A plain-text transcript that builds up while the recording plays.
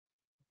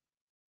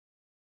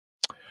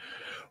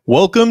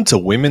Welcome to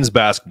women's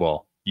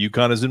basketball.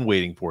 UConn has been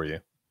waiting for you.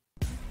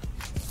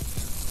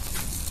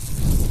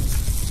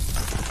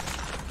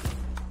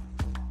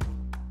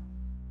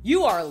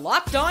 You are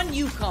Locked On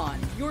UConn,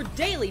 your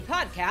daily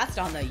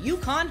podcast on the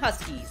UConn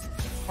Huskies,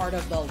 part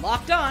of the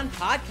Locked On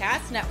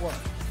Podcast Network,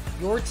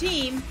 your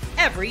team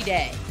every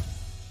day.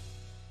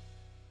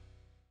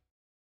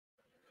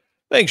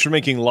 Thanks for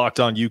making Locked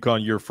On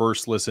UConn your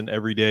first listen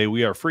every day.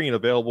 We are free and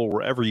available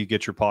wherever you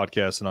get your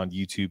podcasts and on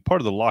YouTube,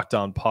 part of the Locked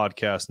On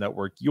Podcast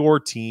Network, your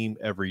team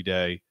every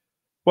day.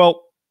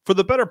 Well, for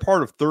the better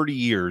part of 30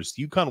 years,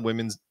 UConn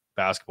women's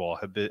basketball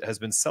has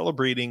been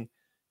celebrating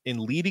and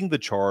leading the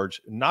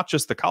charge, not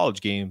just the college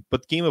game,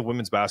 but the game of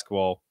women's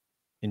basketball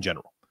in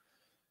general.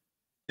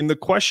 And the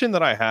question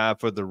that I have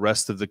for the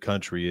rest of the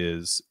country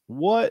is,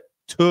 what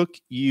took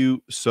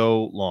you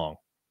so long?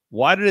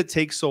 Why did it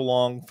take so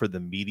long for the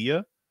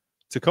media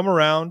to come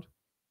around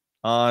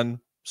on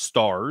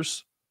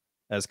stars,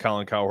 as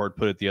Colin Cowherd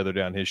put it the other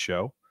day on his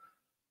show?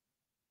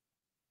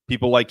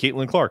 People like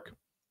Caitlin Clark,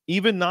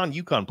 even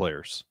non-UConn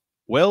players,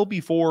 well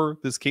before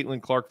this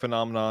Caitlin Clark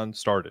phenomenon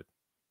started.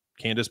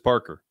 Candace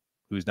Parker,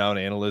 who's now an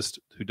analyst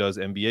who does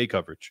NBA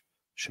coverage.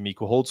 Shamika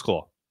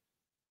Holtzclaw.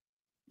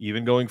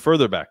 Even going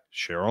further back,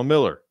 Cheryl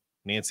Miller,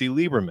 Nancy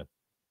Lieberman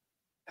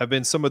have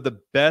been some of the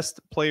best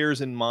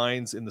players and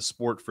minds in the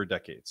sport for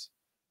decades.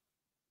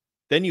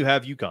 Then you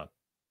have UConn.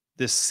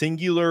 This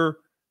singular,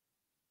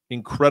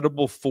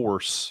 incredible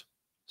force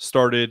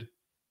started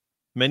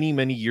many,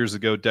 many years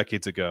ago,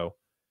 decades ago,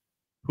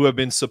 who have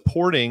been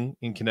supporting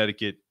in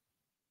Connecticut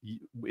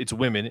its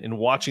women and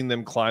watching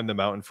them climb the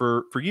mountain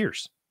for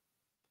years.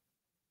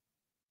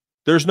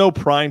 There's no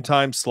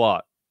primetime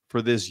slot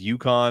for this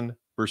UConn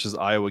versus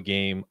Iowa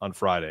game on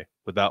Friday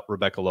without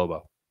Rebecca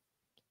Lobo.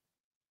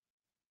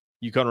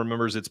 UConn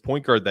remembers its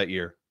point guard that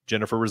year,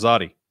 Jennifer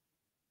Rosati,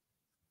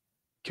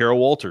 Carol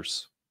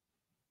Walters,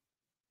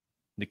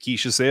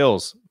 Nikisha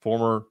Sales,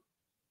 former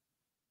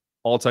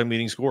all-time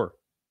leading scorer.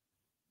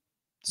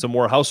 Some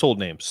more household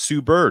names.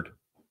 Sue Bird,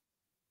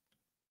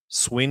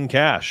 Swin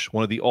Cash,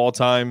 one of the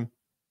all-time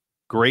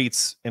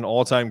greats and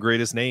all-time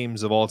greatest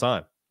names of all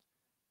time.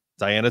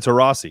 Diana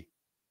Taurasi,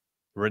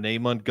 Renee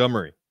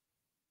Montgomery,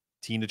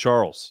 Tina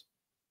Charles,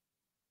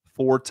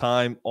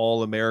 four-time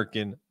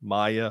All-American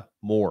Maya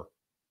Moore,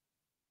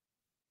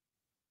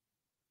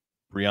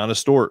 Brianna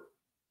Stewart,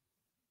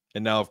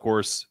 and now, of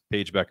course,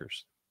 Paige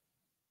Beckers.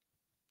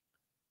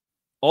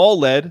 All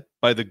led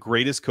by the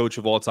greatest coach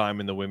of all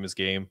time in the women's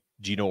game,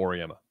 Geno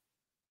Auriemma.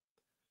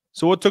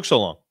 So what took so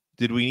long?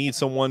 Did we need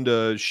someone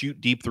to shoot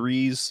deep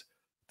threes,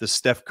 the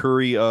Steph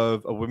Curry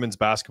of women's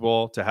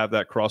basketball, to have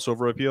that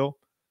crossover appeal?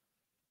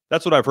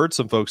 That's what I've heard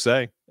some folks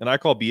say, and I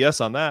call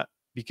BS on that,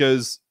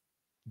 because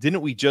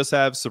didn't we just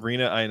have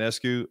Sabrina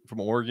Ionescu from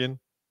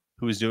Oregon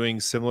who is doing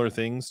similar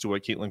things to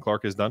what Caitlin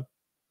Clark has done?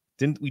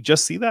 Didn't we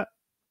just see that?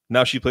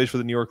 Now she plays for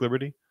the New York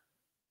Liberty.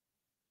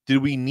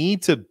 Did we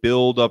need to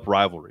build up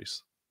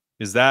rivalries?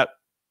 Is that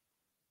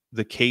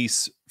the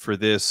case for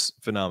this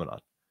phenomenon,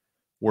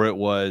 where it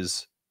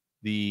was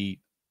and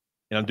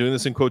I'm doing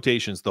this in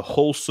quotations, the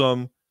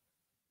wholesome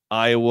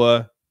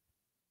Iowa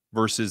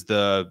versus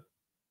the,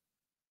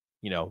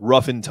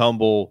 rough and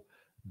tumble,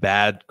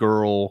 bad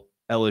girl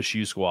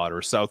LSU squad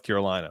or South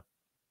Carolina?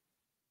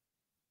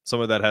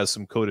 Some of that has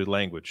some coded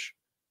language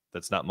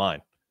that's not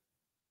mine.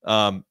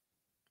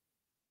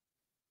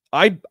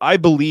 I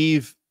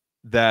believe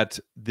that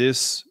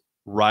this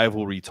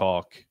rivalry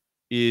talk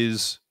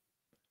is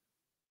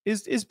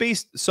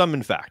based some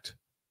in fact.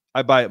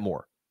 I buy it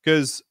more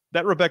because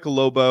that Rebecca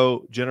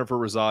Lobo, Jennifer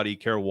Rosati,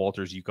 Carol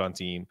Walters UConn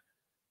team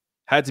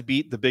had to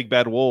beat the big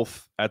bad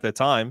wolf at that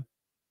time,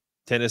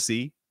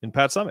 Tennessee and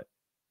Pat Summitt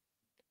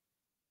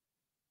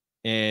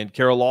and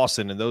Carol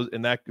Lawson and those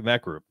in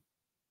that group.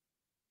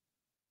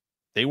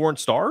 They weren't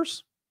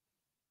stars.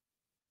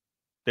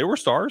 They were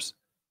stars.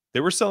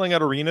 They were selling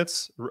out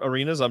arenas.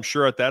 I'm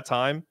sure at that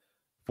time,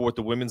 for what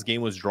the women's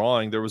game was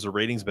drawing, there was a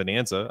ratings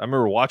bonanza. I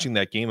remember watching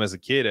that game as a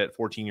kid at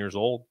 14 years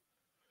old.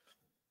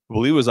 I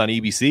believe it was on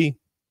ABC.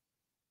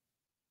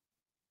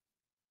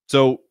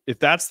 So if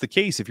that's the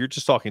case, if you're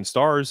just talking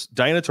stars,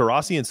 Diana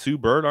Taurasi and Sue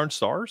Bird aren't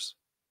stars.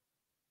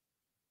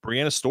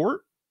 Brianna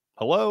Stewart,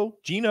 hello,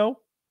 Geno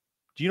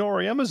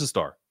Auriemma is a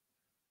star.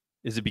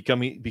 Is it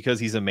because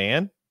he's a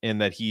man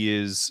and that he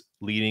is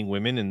leading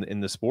women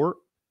in the sport?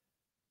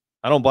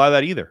 I don't buy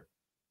that either.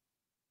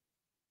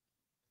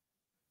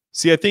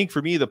 See, I think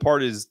for me, the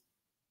part is,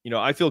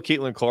 I feel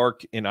Caitlin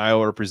Clark in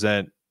Iowa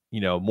represent,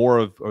 more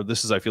of, or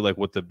this is, I feel like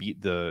what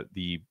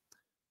the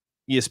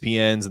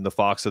ESPNs and the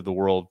Fox of the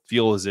world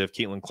feel as if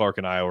Caitlin Clark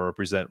and Iowa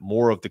represent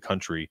more of the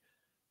country.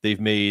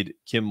 They've made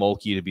Kim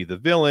Mulkey to be the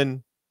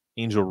villain,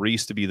 Angel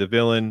Reese to be the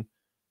villain.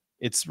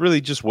 It's really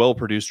just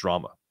well-produced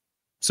drama.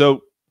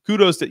 So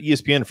kudos to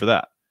ESPN for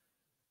that.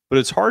 But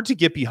it's hard to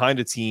get behind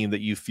a team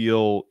that you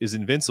feel is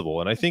invincible.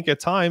 And I think at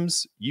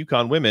times,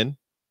 UConn women,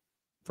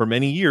 for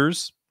many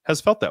years, has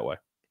felt that way.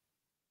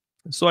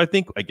 So I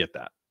think I get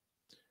that.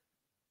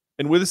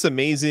 And with this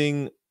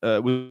amazing,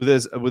 with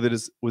as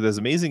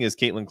amazing as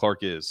Caitlin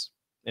Clark is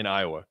in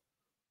Iowa,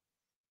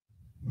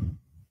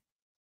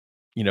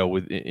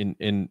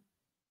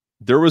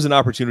 there was an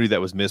opportunity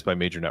that was missed by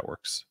major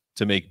networks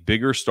to make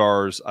bigger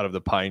stars out of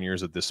the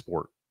pioneers of this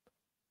sport.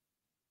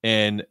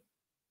 And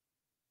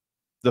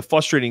the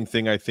frustrating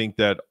thing I think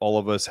that all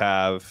of us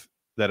have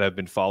that have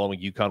been following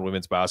UConn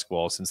women's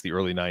basketball since the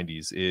early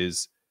 90s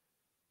is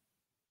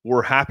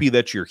we're happy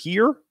that you're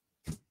here.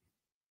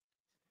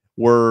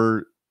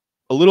 We're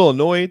a little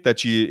annoyed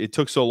that it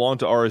took so long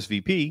to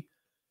RSVP.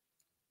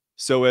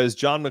 So as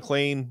John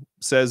McClane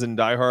says in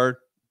Die Hard,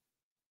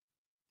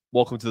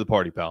 welcome to the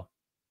party, pal.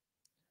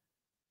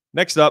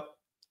 Next up,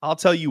 I'll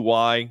tell you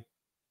why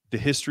the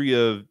history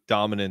of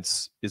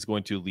dominance is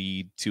going to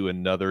lead to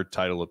another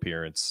title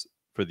appearance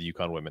for the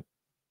UConn women.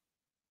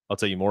 I'll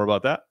tell you more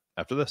about that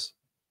after this.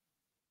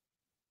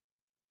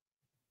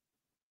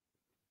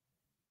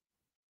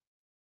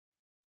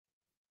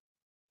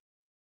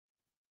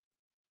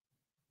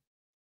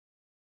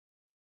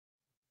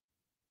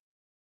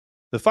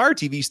 The Fire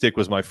TV stick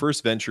was my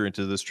first venture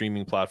into the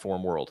streaming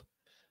platform world.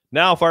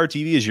 Now, Fire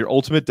TV is your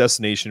ultimate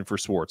destination for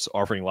sports,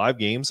 offering live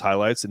games,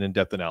 highlights, and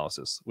in-depth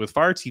analysis. With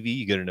Fire TV,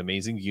 you get an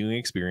amazing viewing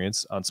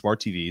experience on smart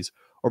TVs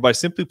or by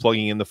simply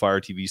plugging in the Fire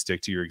TV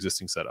stick to your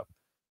existing setup.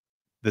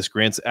 This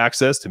grants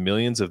access to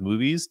millions of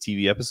movies,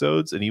 TV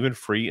episodes, and even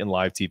free and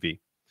live TV.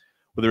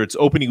 Whether it's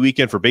opening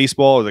weekend for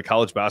baseball or the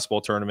college basketball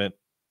tournament,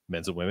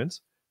 men's and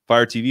women's,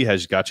 Fire TV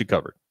has got you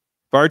covered.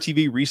 Fire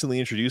TV recently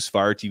introduced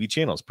Fire TV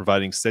channels,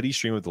 providing steady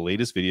stream of the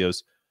latest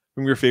videos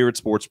from your favorite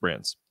sports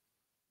brands.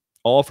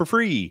 All for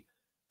free.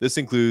 This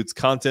includes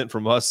content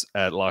from us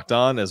at Locked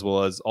On, as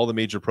well as all the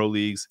major pro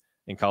leagues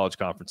and college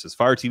conferences.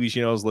 Fire TV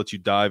channels let you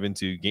dive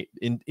into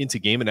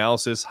game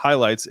analysis,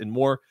 highlights, and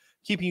more,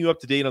 keeping you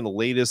up to date on the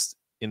latest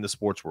in the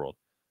sports world.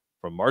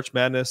 From March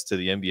Madness to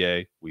the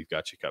NBA, we've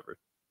got you covered.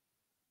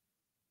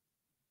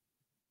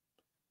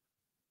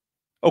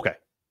 Okay,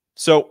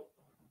 so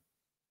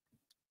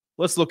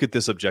let's look at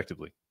this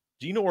objectively.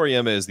 Geno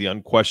Auriemma is the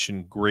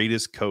unquestioned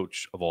greatest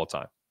coach of all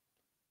time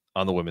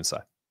on the women's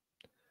side.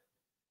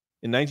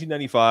 In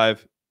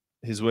 1995,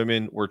 his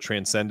women were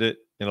transcendent,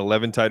 and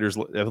 11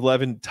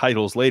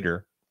 titles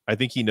later, I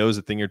think he knows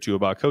a thing or two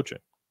about coaching.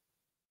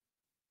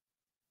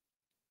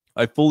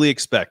 I fully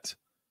expect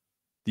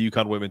the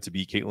UConn women to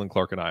beat Caitlin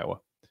Clark in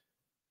Iowa,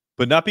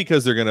 but not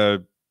because they're going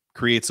to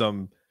create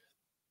some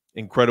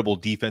incredible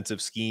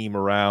defensive scheme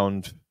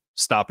around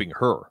stopping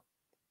her,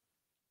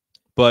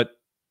 but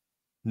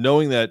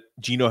knowing that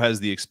Geno has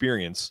the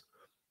experience,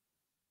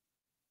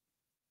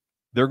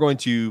 they're going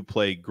to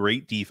play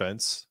great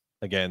defense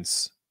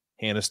against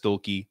Hannah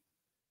Stolke,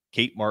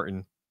 Kate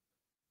Martin,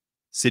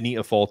 Sydney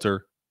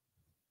Affolter.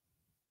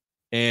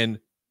 And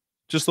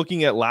just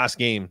looking at last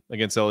game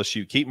against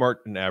LSU, Kate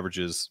Martin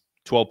averages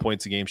 12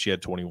 points a game. She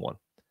had 21.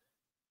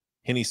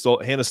 Hannah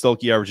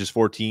Stolke averages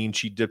 14.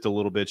 She dipped a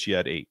little bit. She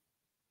had 8.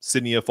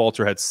 Sydney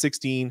Affolter had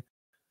 16.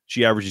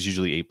 She averages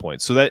usually 8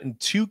 points. So that in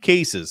 2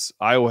 cases,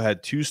 Iowa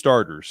had 2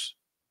 starters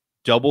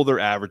double their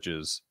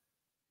averages,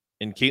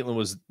 and Caitlin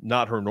was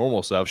not her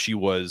normal self. She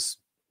was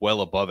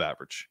well above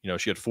average.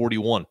 She had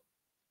 41.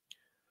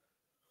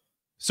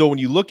 So when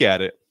you look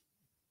at it,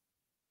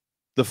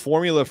 the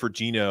formula for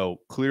Geno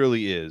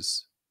clearly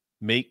is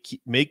make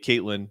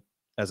Caitlin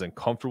as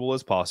uncomfortable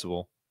as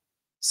possible,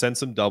 send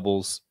some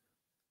doubles,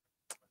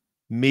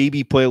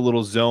 maybe play a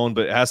little zone,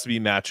 but it has to be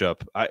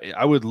matchup.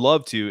 I would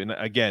love to. And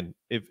again,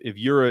 if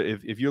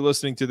you're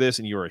listening to this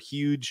and you're a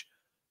huge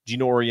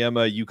Geno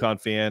Auriemma UConn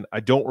fan,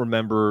 I don't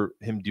remember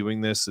him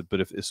doing this,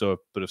 but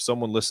if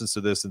someone listens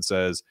to this and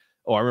says,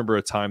 "Oh, I remember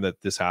a time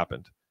that this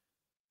happened,"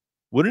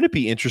 wouldn't it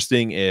be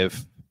interesting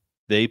if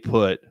they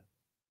put,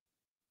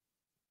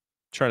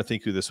 trying to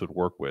think who this would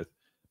work with,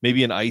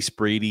 maybe an Ice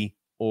Brady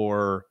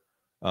or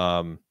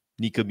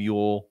Nika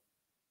Mule,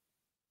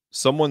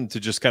 someone to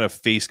just kind of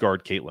face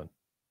guard Caitlin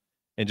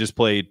and just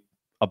played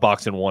a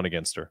box and one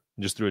against her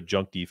and just threw a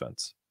junk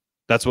defense.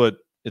 That's what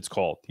it's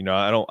called.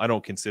 I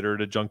don't consider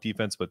it a junk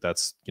defense, but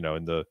that's,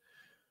 in the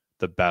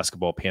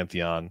basketball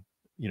pantheon,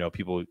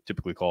 people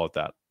typically call it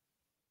that.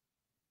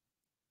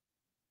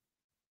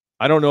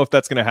 I don't know if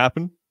that's going to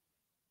happen.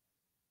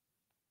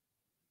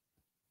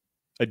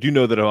 I do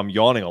know that I'm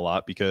yawning a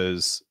lot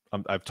because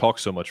I've talked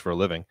so much for a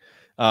living.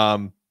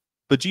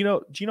 But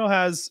Geno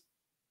has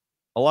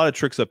a lot of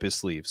tricks up his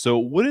sleeve. So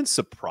it wouldn't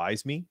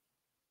surprise me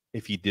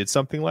if he did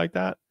something like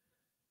that.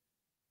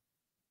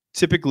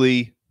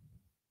 Typically,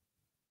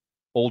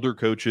 older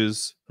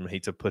coaches, I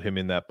hate to put him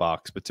in that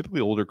box, but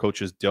typically older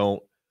coaches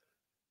don't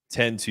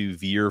tend to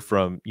veer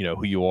from,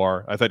 who you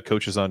are. I've had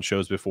coaches on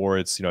shows before.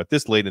 It's, at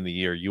this late in the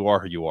year, you are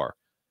who you are.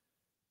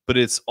 But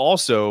it's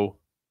also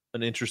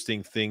an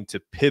interesting thing to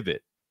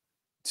pivot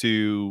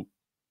to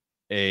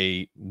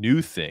a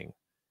new thing,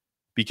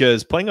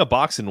 because playing a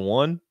box and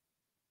one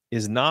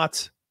is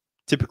not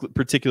typically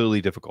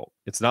particularly difficult.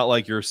 It's not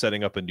like you're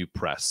setting up a new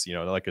press,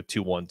 like a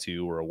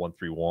 2-1-2 or a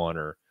 1-3-1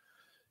 or,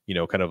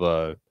 kind of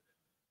a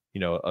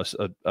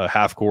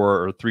half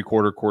court or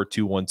 3/4 court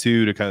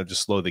 2-1-2 to kind of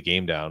just slow the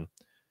game down.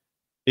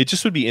 It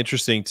just would be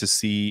interesting to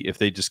see if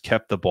they just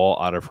kept the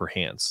ball out of her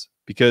hands,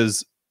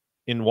 because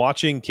in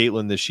watching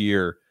Caitlin this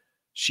year,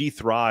 she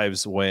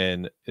thrives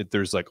when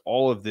there's like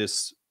all of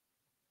this,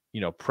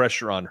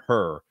 pressure on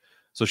her.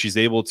 So she's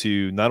able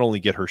to not only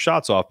get her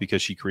shots off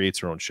because she creates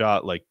her own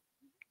shot, like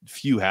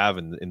few have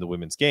in the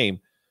women's game,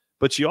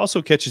 but she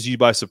also catches you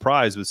by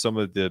surprise with some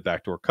of the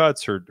backdoor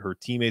cuts. Her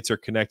teammates are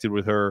connected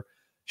with her.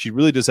 She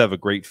really does have a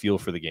great feel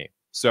for the game.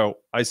 So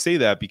I say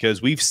that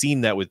because we've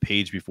seen that with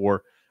Paige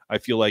before. I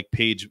feel like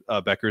Paige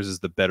Beckers is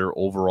the better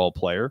overall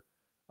player.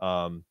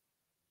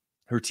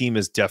 Her team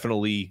is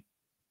definitely,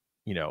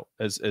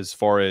 as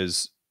far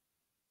as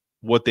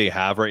what they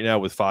have right now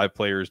with 5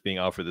 players being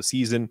out for the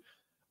season,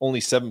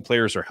 only 7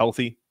 players are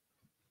healthy.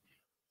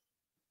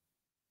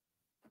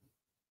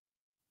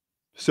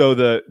 So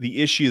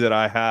the issue that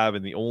I have,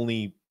 and the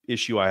only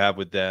issue I have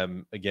with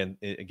them again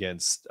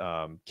against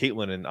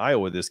Caitlin in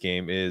Iowa this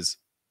game, is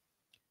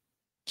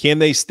can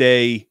they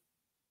stay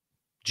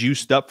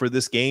juiced up for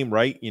this game,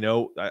 right?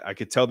 I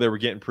could tell they were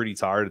getting pretty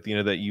tired at the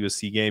end of that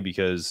USC game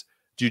because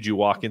Juju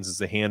Watkins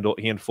is a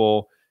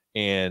handful,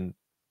 and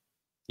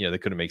they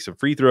couldn't make some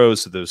free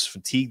throws. So there's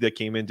fatigue that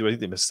came into it. I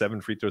think they missed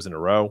 7 free throws in a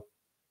row.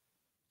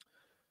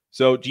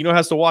 So Geno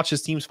has to watch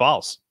his team's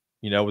fouls,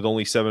 with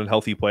only 7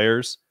 healthy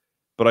players.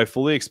 But I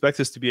fully expect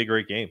this to be a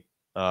great game.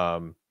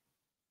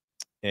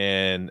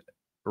 And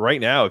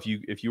right now, if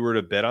you were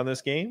to bet on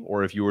this game,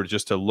 or if you were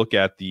just to look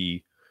at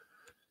the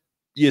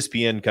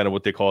ESPN kind of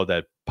what they call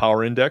that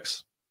power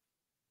index,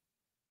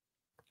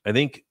 I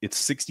think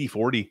it's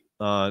 60-40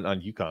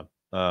 on UConn.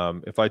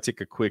 If I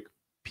take a quick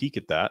peek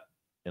at that,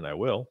 and I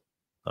will,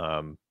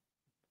 I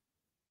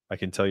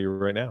can tell you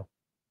right now.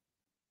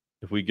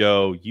 If we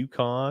go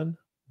UConn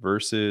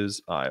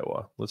versus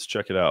Iowa, let's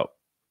check it out.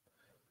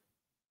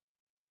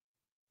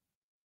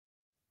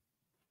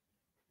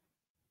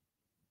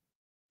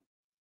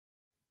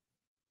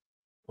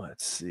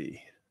 Let's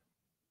see.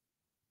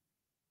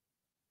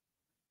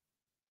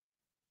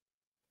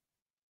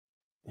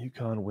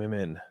 UConn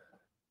women.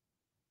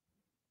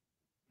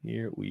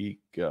 Here we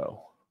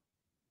go.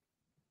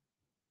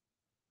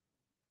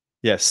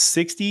 Yes,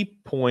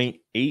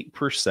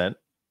 60.8%.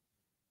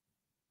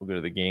 We'll go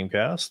to the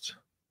Gamecast.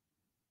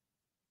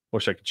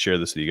 Wish I could share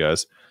this with you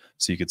guys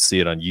so you could see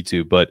it on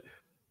YouTube. But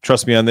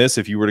trust me on this,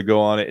 if you were to go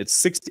on it, it's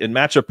 60 and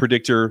matchup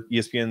predictor,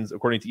 ESPN's,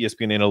 according to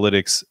ESPN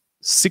Analytics,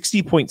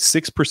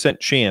 60.6%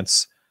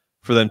 chance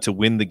for them to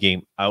win the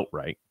game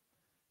outright.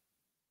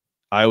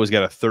 Iowa's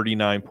got a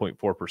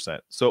 39.4%.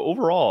 So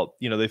overall,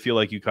 they feel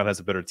like UConn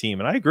has a better team.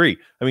 And I agree.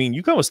 I mean,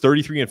 UConn was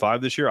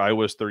 33-5 this year. Iowa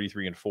was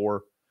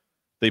 33-4.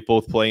 They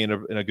both play in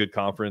a good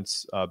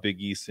conference, Big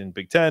East and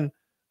Big Ten.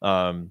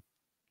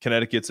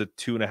 Connecticut's a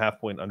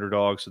 2.5-point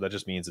underdog. So that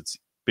just means it's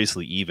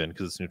basically even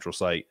because it's neutral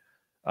site.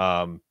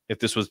 If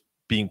this was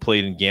being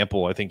played in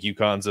Gamble, I think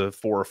UConn's a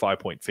 4 or 5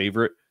 point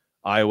favorite.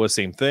 Iowa,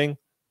 same thing.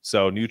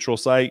 So neutral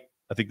site,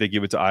 I think they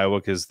give it to Iowa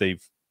because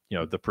they've,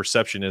 the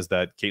perception is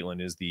that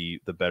Caitlin is the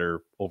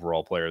better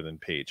overall player than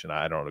Paige, and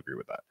I don't agree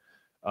with that.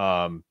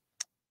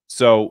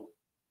 So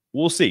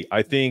we'll see.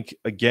 I think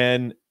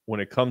again,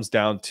 when it comes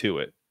down to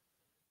it,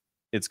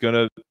 it's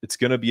gonna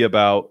be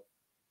about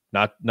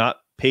not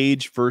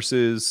Paige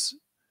versus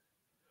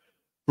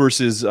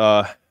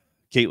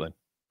Caitlin.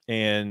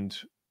 And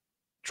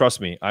trust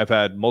me, I've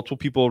had multiple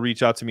people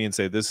reach out to me and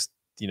say this,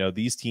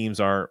 these teams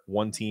aren't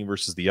one team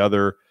versus the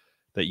other.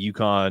 That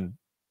UConn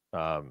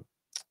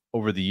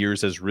over the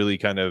years has really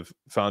kind of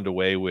found a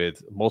way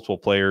with multiple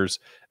players.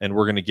 And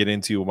we're going to get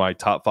into my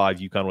top 5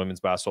 UConn women's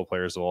basketball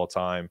players of all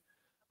time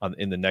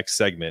in the next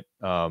segment.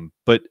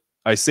 But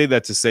I say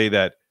that to say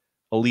that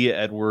Aaliyah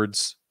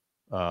Edwards,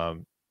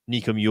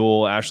 Nika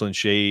Mule, Ashlyn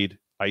Shade,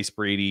 Ice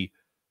Brady,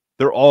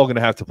 they're all going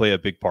to have to play a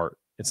big part.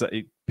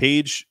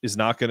 Paige is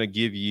not going to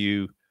give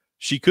you,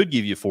 she could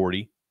give you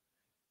 40,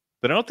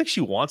 but I don't think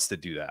she wants to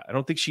do that. I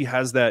don't think she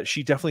has that.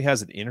 She definitely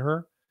has it in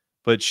her,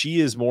 but she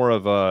is more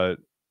of a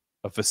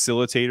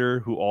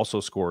facilitator who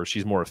also scores.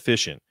 She's more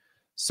efficient.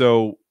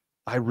 So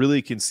I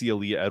really can see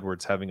Aaliyah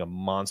Edwards having a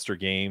monster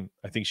game.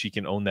 I think she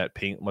can own that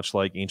paint much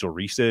like Angel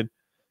Reese did.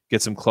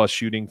 Get some clutch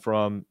shooting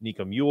from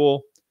Nika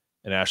Mule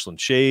and Ashlyn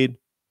Shade.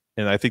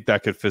 And I think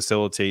that could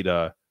facilitate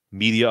a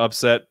media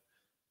upset.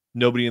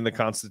 Nobody in the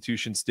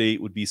Constitution State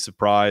would be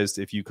surprised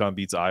if UConn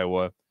beats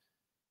Iowa.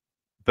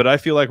 But I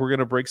feel like we're going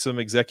to break some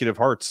executive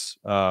hearts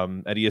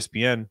at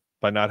ESPN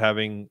by not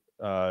having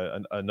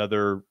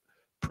another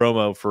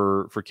promo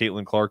for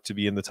Caitlin Clark to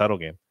be in the title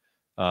game.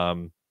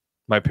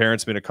 My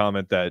parents made a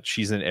comment that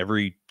she's in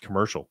every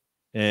commercial,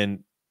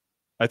 and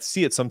I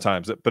see it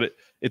sometimes, but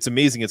it's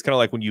amazing. It's kind of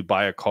like when you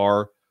buy a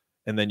car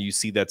and then you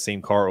see that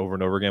same car over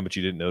and over again, but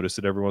you didn't notice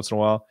it every once in a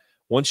while.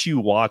 Once you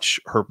watch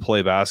her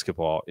play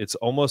basketball, it's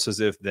almost as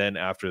if then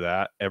after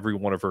that, every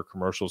one of her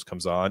commercials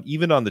comes on,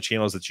 even on the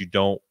channels that you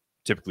don't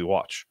typically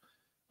watch.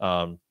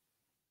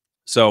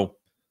 So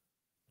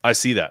I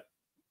see that.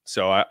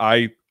 So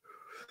I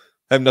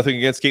have nothing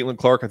against Caitlin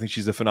Clark. I think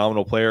she's a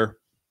phenomenal player.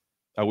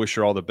 I wish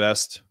her all the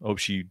best. I hope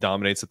she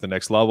dominates at the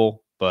next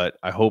level, but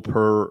I hope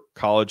her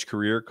college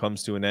career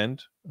comes to an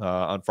end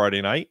on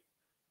Friday night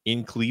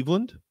in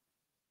Cleveland.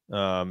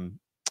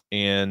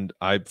 and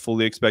I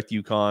fully expect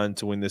UConn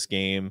to win this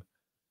game.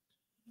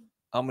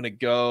 I'm going to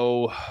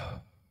go,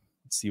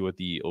 let's see what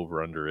the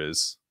over-under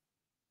is,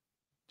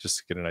 just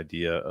to get an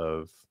idea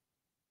of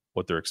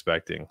what they're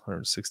expecting.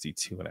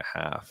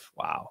 162.5.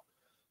 Wow.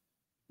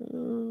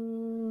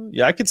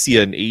 Yeah, I could see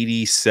an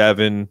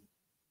 87,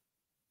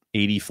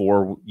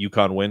 84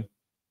 UConn win.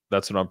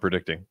 That's what I'm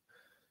predicting.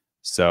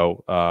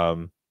 So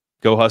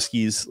go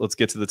Huskies. Let's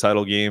get to the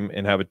title game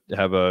and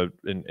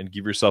and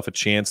give yourself a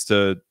chance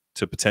to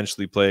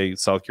potentially play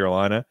South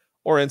Carolina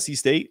or NC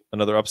State,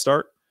 another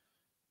upstart.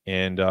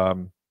 And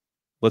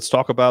let's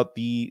talk about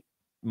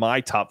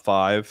my top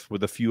 5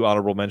 with a few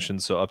honorable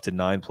mentions, so up to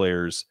 9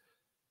 players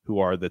who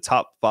are the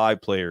top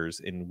 5 players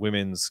in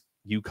women's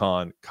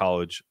UConn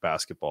college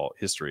basketball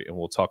history. And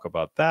we'll talk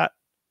about that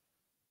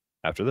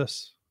after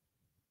this.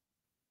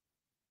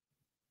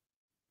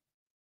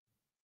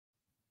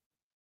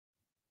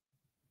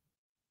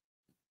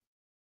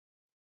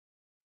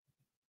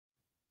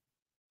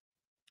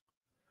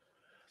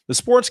 The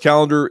sports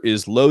calendar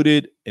is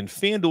loaded, and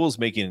FanDuel is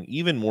making it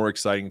even more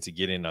exciting to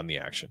get in on the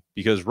action,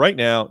 because right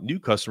now, new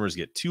customers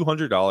get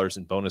 $200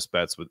 in bonus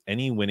bets with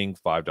any winning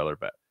 $5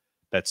 bet.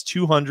 That's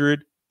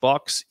 $200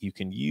 you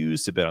can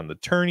use to bet on the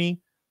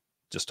tourney.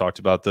 Just talked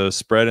about the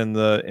spread in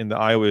the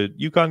Iowa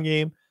UConn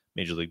game,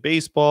 Major League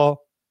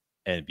Baseball,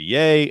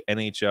 NBA,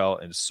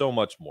 NHL, and so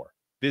much more.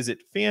 Visit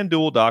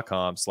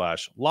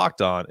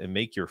FanDuel.com/lockedon and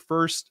make your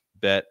first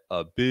bet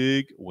a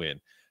big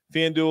win.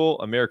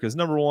 FanDuel, America's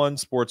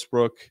 #1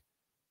 sportsbook.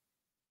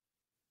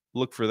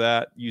 Look for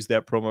that. Use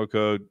that promo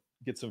code.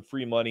 Get some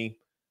free money.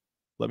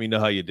 Let me know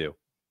how you do.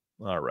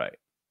 All right.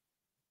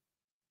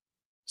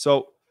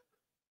 So,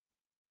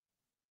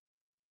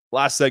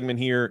 last segment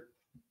here.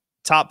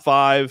 Top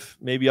 5.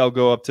 Maybe I'll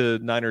go up to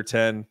 9 or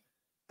 10.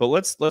 But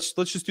let's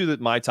just do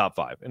my top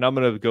 5. And I'm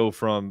going to go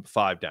from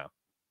 5 down.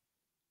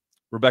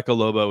 Rebecca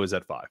Lobo is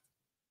at 5.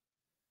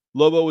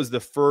 Lobo was the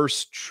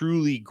first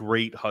truly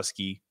great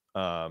Husky,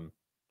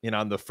 and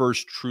on the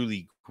first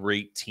truly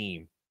great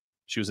team.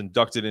 She was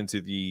inducted into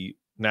the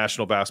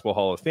National Basketball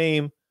Hall of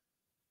Fame.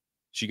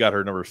 She got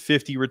her number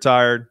 50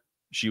 retired.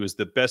 She was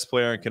the best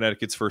player on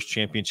Connecticut's first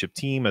championship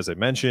team, as I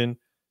mentioned.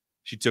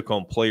 She took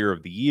hhome Player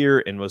of the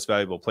Year and Most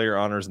Valuable Player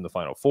honors in the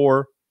Final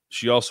Four.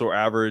 She also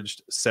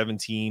averaged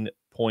 17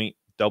 points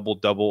and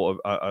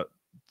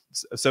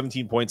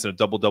a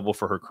double-double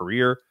for her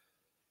career,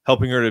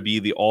 helping her to be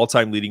the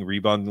all-time leading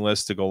rebounding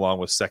list to go along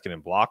with second in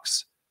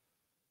blocks.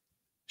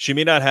 She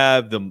may not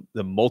have the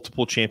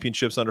multiple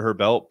championships under her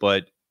belt,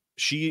 but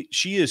she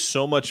is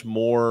so much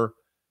more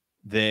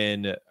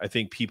than I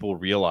think people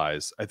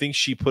realize. I think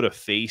she put a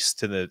face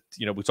to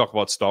we talk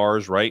about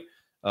stars, right?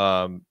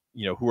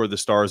 Who are the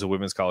stars of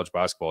women's college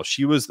basketball?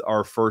 She was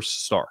our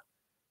first star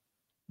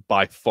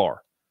by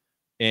far.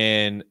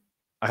 And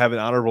I have an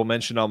honorable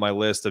mention on my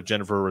list of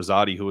Jennifer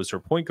Rosati, who was her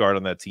point guard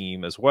on that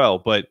team as well.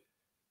 But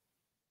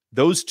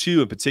those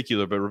two in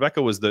particular, but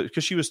Rebecca was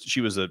because she was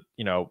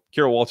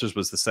Carol Walters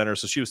was the center,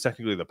 so she was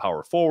technically the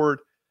power forward.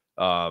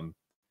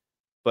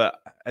 But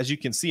as you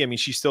can see, I mean,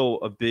 she's still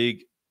a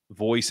big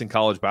voice in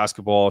college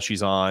basketball.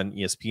 She's on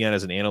ESPN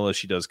as an analyst.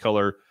 She does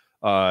color.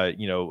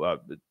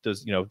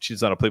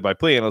 She's not a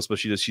play-by-play analyst, but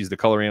she's the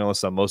color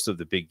analyst on most of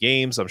the big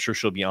games. I'm sure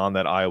she'll be on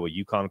that Iowa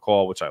UConn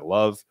call, which I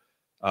love.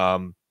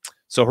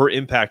 So her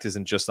impact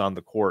isn't just on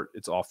the court;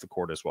 it's off the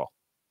court as well.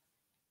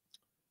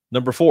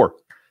 Number 4,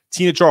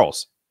 Tina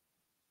Charles.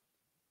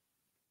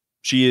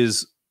 She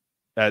is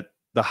at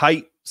the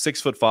height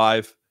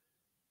 6'5".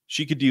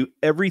 She could do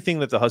everything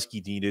that the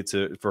Husky needed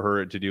for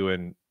her to do,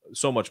 and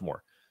so much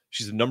more.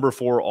 She's a number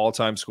 4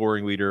 all-time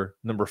scoring leader,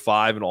 number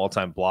 5 in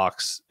all-time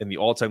blocks, and the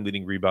all-time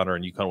leading rebounder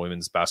in UConn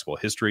women's basketball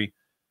history.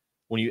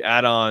 When you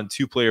add on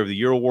 2 Player of the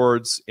Year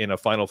awards and a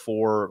Final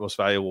Four Most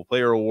Valuable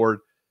Player award,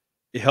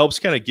 it helps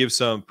kind of give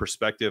some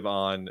perspective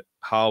on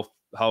how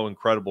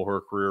incredible her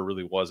career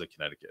really was at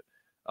Connecticut.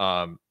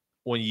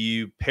 When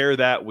you pair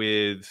that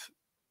with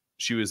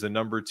she was the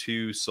number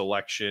 2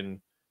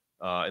 selection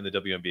in the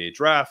WNBA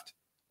draft.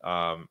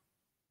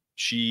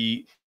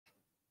 She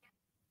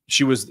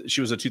was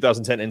a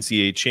 2010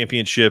 NCAA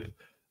championship.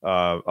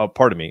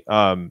 Pardon me.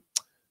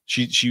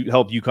 She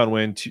helped UConn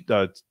win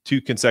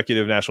 2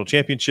 consecutive national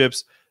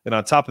championships, and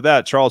on top of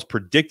that, Charles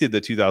predicted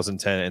the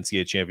 2010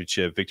 NCAA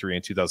championship victory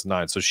in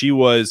 2009. So she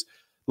was.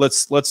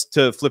 Let's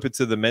to flip it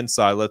to the men's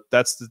side.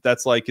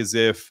 That's like as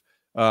if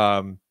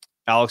Alex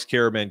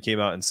Karaman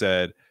came out and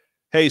said,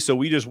 hey, so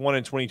we just won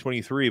in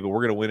 2023, but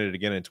we're going to win it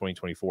again in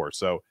 2024.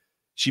 So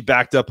she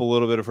backed up a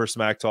little bit of her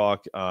smack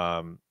talk.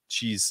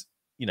 She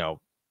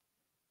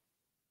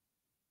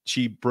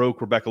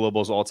broke Rebecca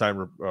Lobo's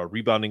all-time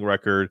rebounding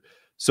record.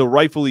 So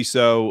rightfully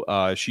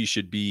so, she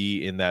should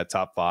be in that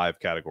top 5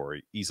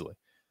 category easily.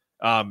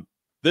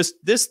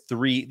 These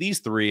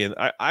three, and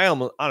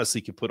I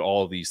honestly could put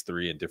all of these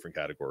 3 in different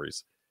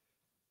categories.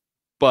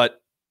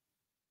 But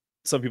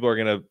some people are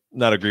going to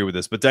not agree with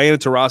this. But Diana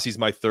Taurasi is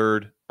my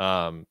third.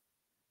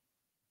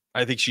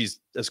 I think she's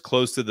as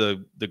close to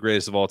the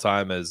greatest of all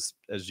time as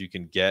you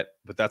can get,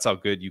 but that's how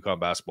good UConn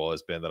basketball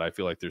has been, that I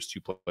feel like there's 2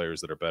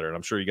 players that are better, and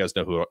I'm sure you guys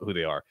know who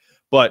they are.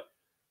 But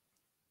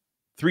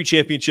 3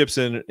 championships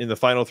in the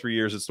final 3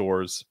 years at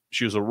Storrs.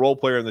 She was a role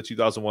player in the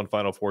 2001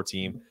 Final Four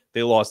team.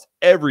 They lost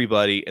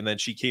everybody, and then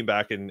she came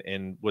back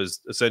and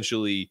was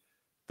essentially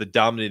the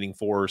dominating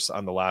force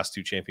on the last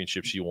 2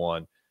 championships she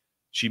won.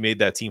 She made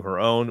that team her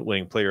own,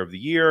 winning Player of the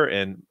Year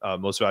and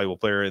Most Valuable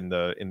Player in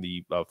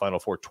the Final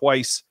Four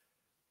twice,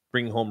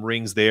 bringing home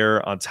rings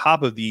there. On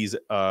top of these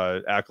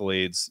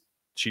accolades,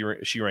 she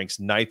ranks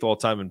 9th all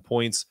time in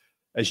points.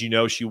 As you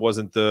know, she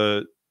wasn't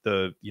the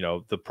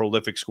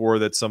prolific scorer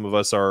that some of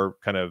us are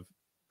kind of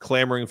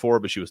clamoring for,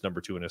 but she was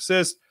number 2 in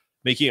assists,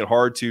 making it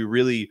hard to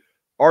really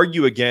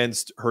argue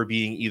against her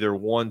being either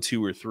 1,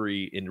 2, or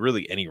 3 in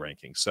really any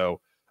ranking.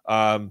 So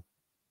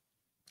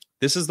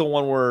this is the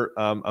one where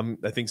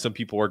I think some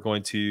people are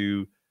going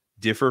to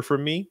differ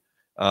from me.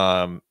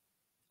 I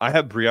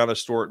have Breanna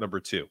Stewart number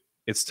 2.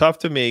 It's tough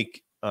to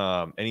make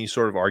any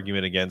sort of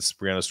argument against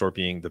Breanna Stewart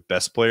being the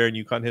best player in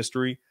UConn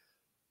history,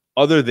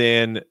 other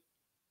than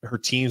her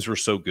teams were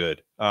so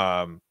good.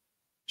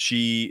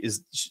 She's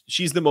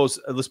the most,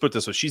 let's put it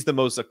this way, she's the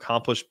most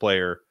accomplished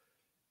player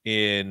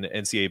in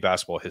NCAA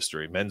basketball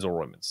history, men's or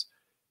women's.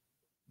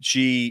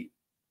 She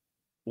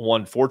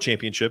won 4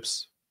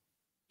 championships.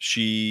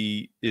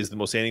 She is the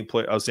most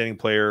outstanding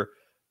player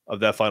of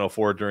that Final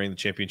Four during the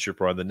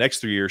championship run. The next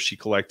 3 years, she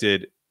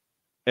collected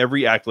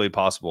every accolade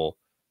possible.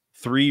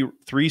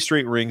 Three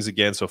straight rings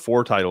again, so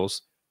 4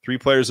 titles, 3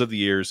 players of the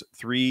years,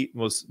 3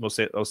 most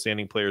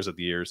outstanding players of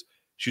the years.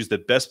 She was the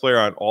best player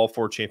on all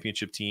 4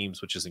 championship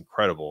teams, which is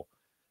incredible.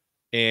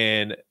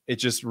 And it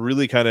just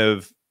really kind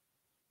of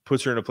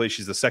puts her in a place.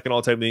 She's the 2nd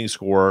all-time leading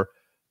scorer,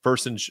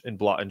 1st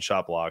in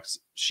shot blocks.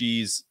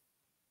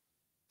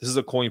 This is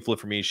a coin flip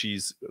for me.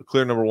 She's a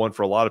clear number 1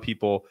 for a lot of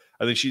people.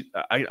 I think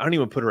I don't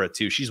even put her at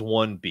 2. She's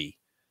 1B.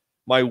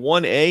 My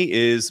 1A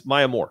is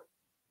Maya Moore.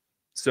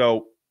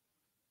 So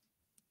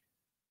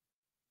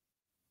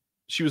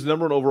she was the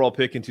number 1 overall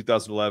pick in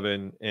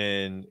 2011,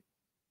 and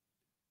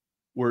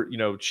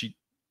she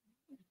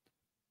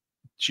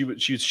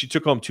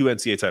took home 2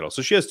 NCAA titles.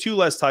 So she has 2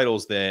 less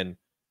titles than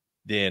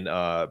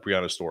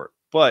Breanna Stewart.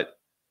 But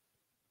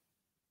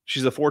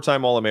she's a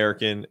 4-time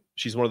All-American.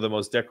 She's one of the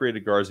most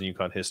decorated guards in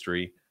UConn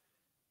history.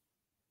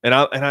 And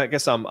I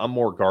guess I'm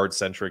more guard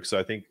centric. So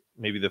I think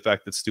maybe the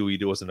fact that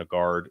Stewie wasn't a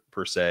guard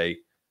per se,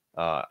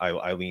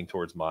 I lean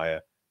towards Maya.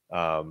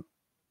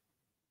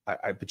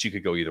 But you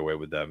could go either way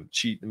with them.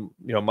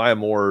 Maya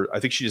Moore, I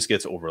think she just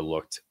gets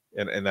overlooked,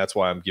 and that's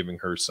why I'm giving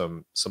her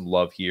some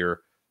love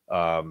here.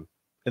 And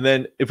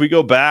then if we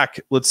go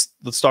back, let's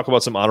talk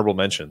about some honorable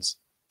mentions.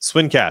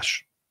 Swin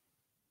Cash.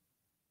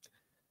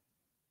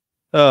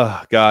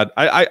 Oh God,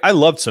 I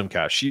loved Swin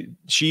Cash.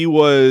 She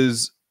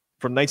was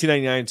from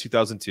 1999 to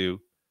 2002.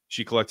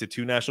 She collected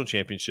 2 national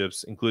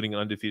championships, including an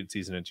undefeated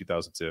season in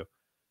 2002.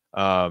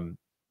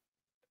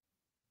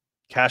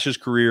 Cash's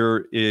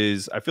career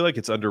is, I feel like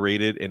it's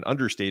underrated and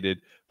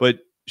understated, but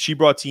she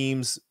brought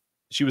teams.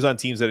 She was on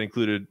teams that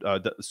included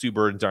Sue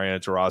Bird and Diana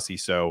Taurasi.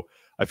 So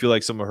I feel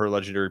like some of her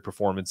legendary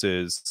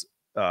performances,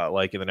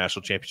 like in the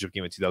national championship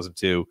game in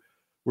 2002,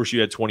 where she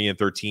had 20 and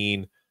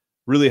 13,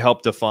 really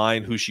helped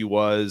define who she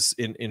was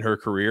in her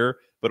career,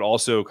 but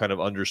also kind of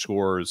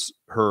underscores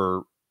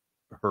her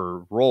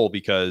role,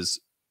 because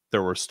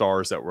there were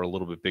stars that were a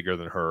little bit bigger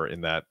than her in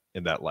that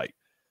light.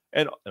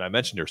 And I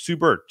mentioned her, Sue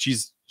Bird.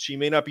 She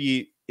may not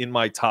be in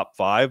my top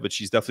 5, but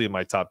she's definitely in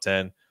my top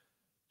 10.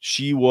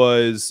 She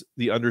was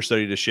the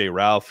understudy to Shea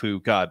Ralph, who,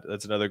 God,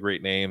 that's another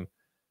great name,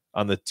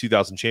 on the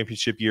 2000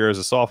 championship year as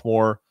a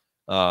sophomore.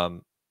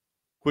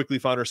 Quickly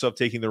found herself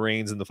taking the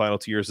reins in the final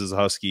 2 years as a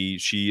Husky.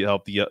 She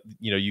helped the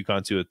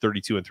UConn to a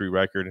 32-3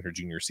 record in her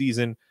junior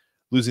season.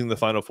 Losing the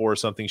Final Four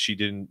is something she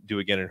didn't do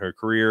again in her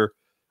career.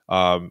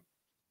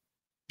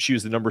 She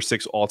was the number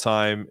 6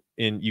 all-time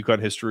in UConn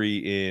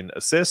history in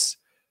assists.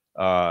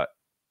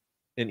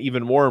 And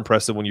even more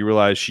impressive when you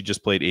realize she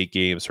just played 8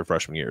 games her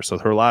freshman year. So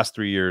her last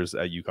 3 years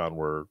at UConn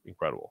were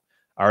incredible.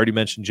 I already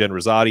mentioned Jen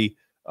Rosati.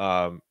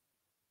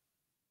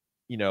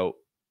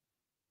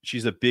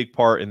 She's a big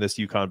part in this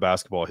UConn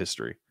basketball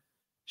history.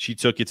 She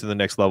took it to the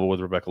next level with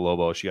Rebecca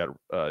Lobo. She got,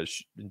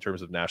 in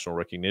terms of national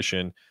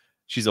recognition,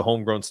 she's a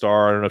homegrown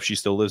star. I don't know if she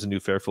still lives in New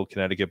Fairfield,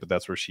 Connecticut, but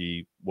that's where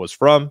she was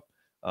from.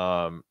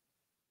 Again,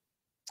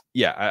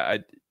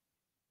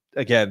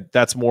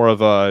 that's more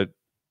of a,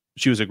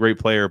 she was a great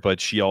player,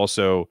 but she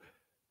also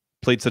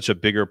played such a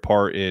bigger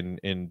part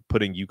in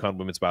putting UConn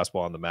women's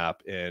basketball on the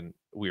map, and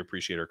we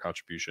appreciate her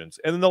contributions.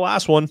 And then the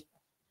last one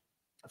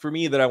for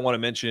me that I want to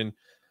mention,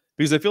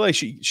 because I feel like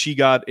she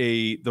got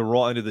the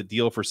raw end of the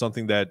deal for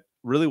something that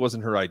really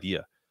wasn't her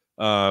idea.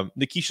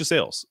 Nikisha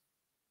Sales.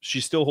 She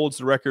still holds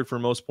the record for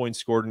most points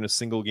scored in a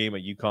single game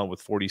at UConn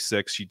with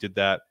 46. She did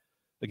that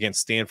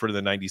against Stanford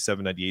in the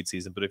 97-98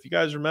 season. But if you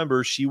guys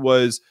remember, she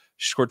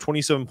scored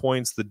 27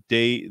 points the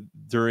day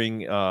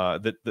during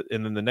and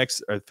then the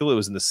next, I feel it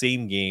was in the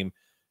same game,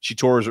 she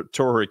tore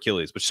her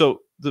Achilles. But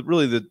so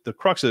really the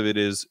crux of it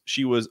is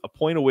she was a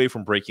point away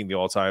from breaking the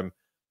all-time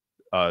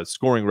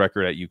scoring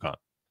record at UConn.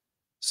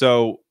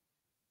 So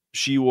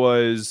she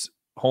was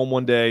home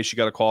one day. She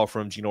got a call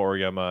from Geno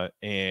Auriemma,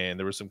 and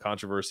there was some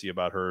controversy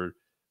about her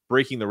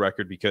breaking the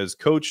record because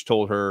coach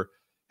told her,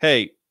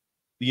 hey,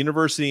 the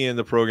university and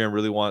the program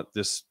really want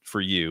this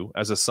for you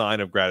as a sign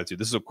of gratitude.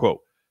 This is a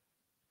quote.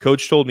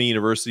 Coach told me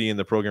university and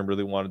the program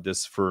really wanted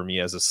this for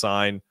me as a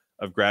sign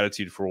of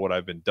gratitude for what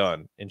I've been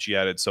done. And she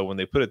added, so when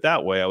they put it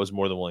that way, I was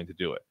more than willing to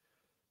do it.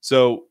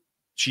 So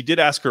she did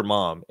ask her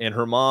mom, and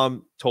her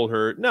mom told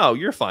her, no,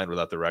 you're fine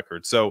without the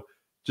record. So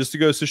just to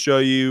goes to show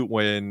you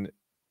when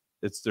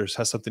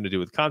has something to do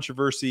with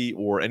controversy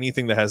or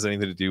anything that has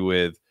anything to do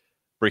with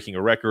breaking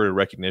a record or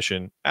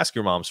recognition, ask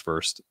your moms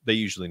first. They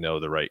usually know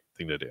the right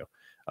thing to do.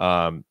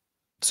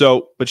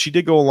 But she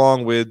did go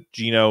along with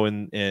Geno,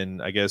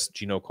 and I guess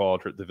Geno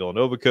called her the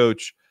Villanova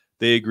coach.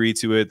 They agreed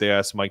to it. They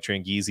asked Mike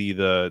Tranghese,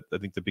 I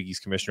think the Big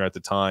East commissioner at the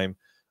time,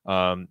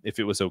 if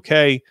it was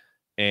okay,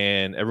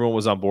 and everyone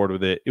was on board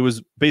with it. It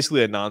was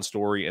basically a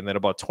non-story, and then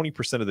about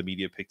 20% of the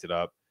media picked it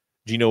up.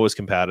 Geno was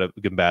combative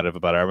about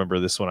it. I remember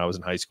this when I was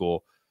in high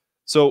school.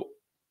 So,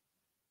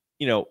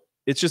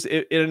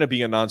 it ended up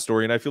being a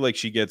non-story, and I feel like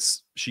she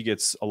gets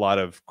a lot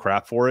of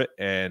crap for it,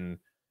 and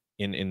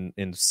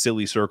in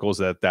silly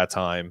circles at that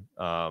time.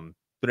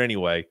 But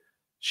anyway,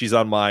 she's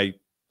on my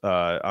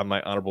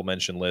honorable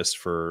mention list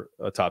for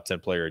a top 10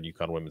 player in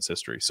UConn women's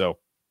history. So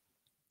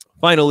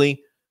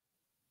finally,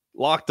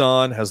 Locked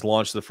On has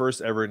launched the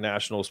first ever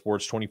national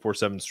sports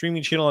 24/7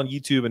 streaming channel on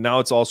YouTube, and now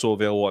it's also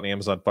available on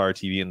Amazon Fire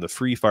TV and the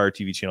free Fire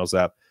TV channels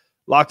app.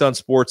 Locked On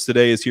Sports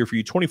Today is here for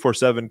you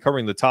 24/7,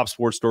 covering the top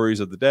sports stories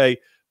of the day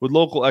with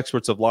local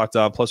experts of Locked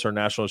On, plus our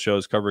national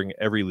shows covering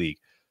every league.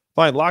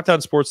 Find Locked On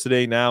Sports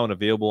Today now and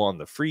available on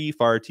the free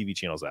Fire TV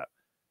channels app.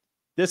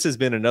 This has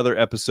been another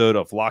episode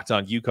of Locked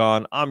On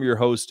UConn. I'm your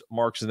host,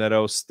 Mark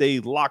Zanetto. Stay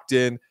locked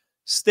in,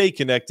 stay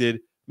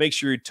connected. Make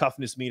sure your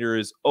toughness meter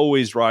is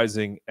always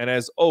rising. And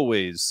as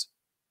always,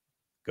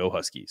 go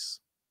Huskies.